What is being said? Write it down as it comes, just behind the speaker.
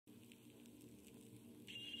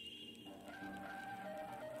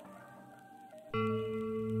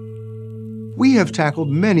We have tackled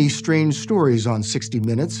many strange stories on 60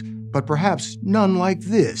 Minutes, but perhaps none like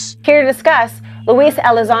this. Here to discuss, Lue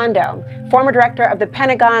Elizondo, former director of the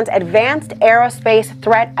Pentagon's Advanced Aerospace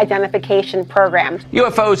Threat Identification Program.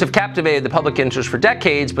 UFOs have captivated the public interest for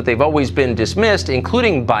decades, but they've always been dismissed,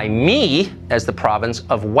 including by me, as the province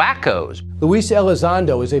of wackos. Lue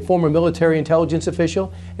Elizondo is a former military intelligence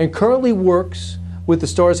official and currently works with the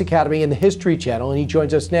Stars Academy and the History Channel, and he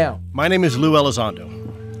joins us now. My name is Lue Elizondo.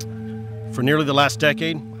 For nearly the last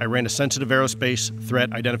decade, I ran a sensitive aerospace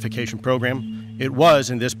threat identification program. It was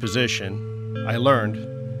in this position I learned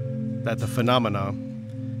that the phenomena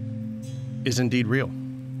is indeed real.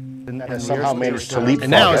 And somehow managed to leapfrog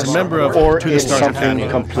And now, as a member of or To the is Stars something Academy,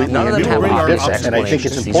 completely None of them new. have obvious And I think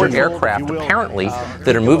it's explanations. These important. are aircraft, apparently,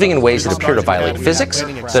 that are moving in ways that appear to violate physics,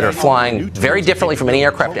 that are flying very differently from any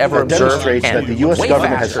aircraft ever That observed, demonstrates and that the U.S. way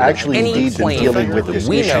government has faster than actually any indeed been plane dealing with this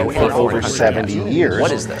we know issue for in over 400 70 years. years.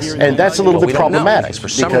 What is this? And that's a little Well, bit we don't know, problematic, because for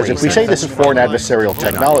some because if we reason, say this is foreign adversarial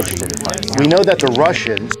technology, we know that the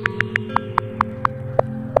Russians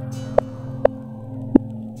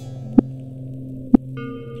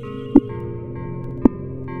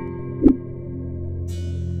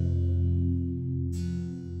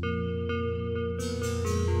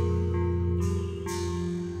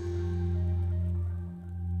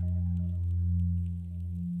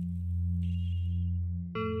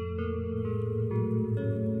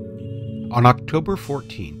On October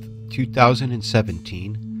 14th,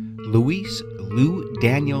 2017, Lue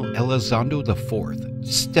Daniel Elizondo IV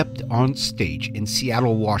stepped on stage in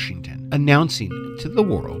Seattle, Washington, announcing to the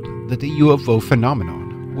world that the UFO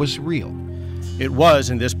phenomenon was real. It was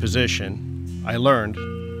in this position I learned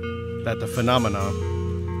that the phenomena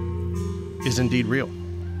is indeed real.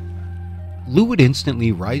 Lue would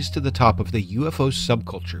instantly rise to the top of the UFO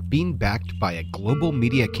subculture, being backed by a global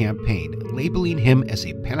media campaign labeling him as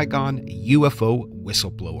a Pentagon UFO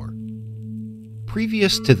whistleblower.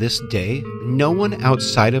 Previous to this day, no one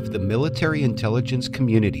outside of the military intelligence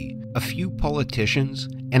community, a few politicians,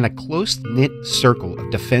 and a close-knit circle of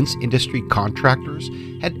defense industry contractors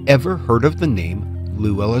had ever heard of the name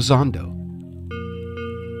Lue Elizondo.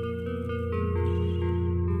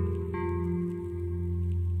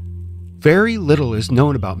 Very little is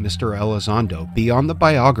known about Mr. Elizondo beyond the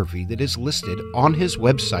biography that is listed on his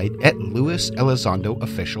website at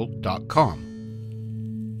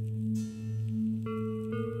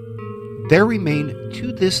luiselizondoofficial.com. There remain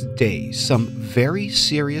to this day some very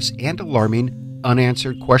serious and alarming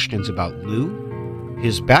unanswered questions about Lue,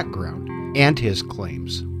 his background, and his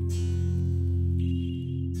claims.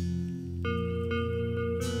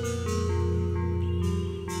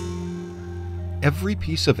 Every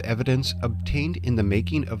piece of evidence obtained in the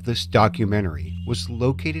making of this documentary was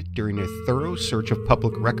located during a thorough search of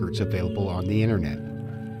public records available on the internet.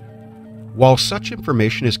 While such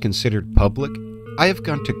information is considered public, I have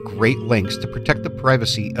gone to great lengths to protect the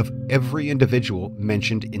privacy of every individual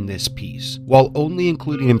mentioned in this piece, while only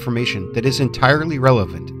including information that is entirely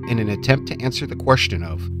relevant in an attempt to answer the question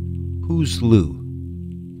of, who's Lue?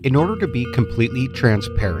 In order to be completely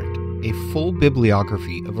transparent, a full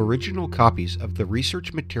bibliography of original copies of the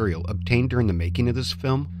research material obtained during the making of this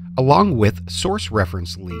film, along with source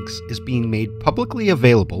reference links, is being made publicly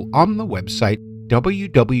available on the website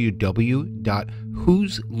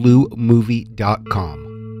www.whosluemovie.com.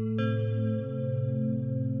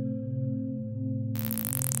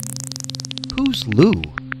 Who's Lue?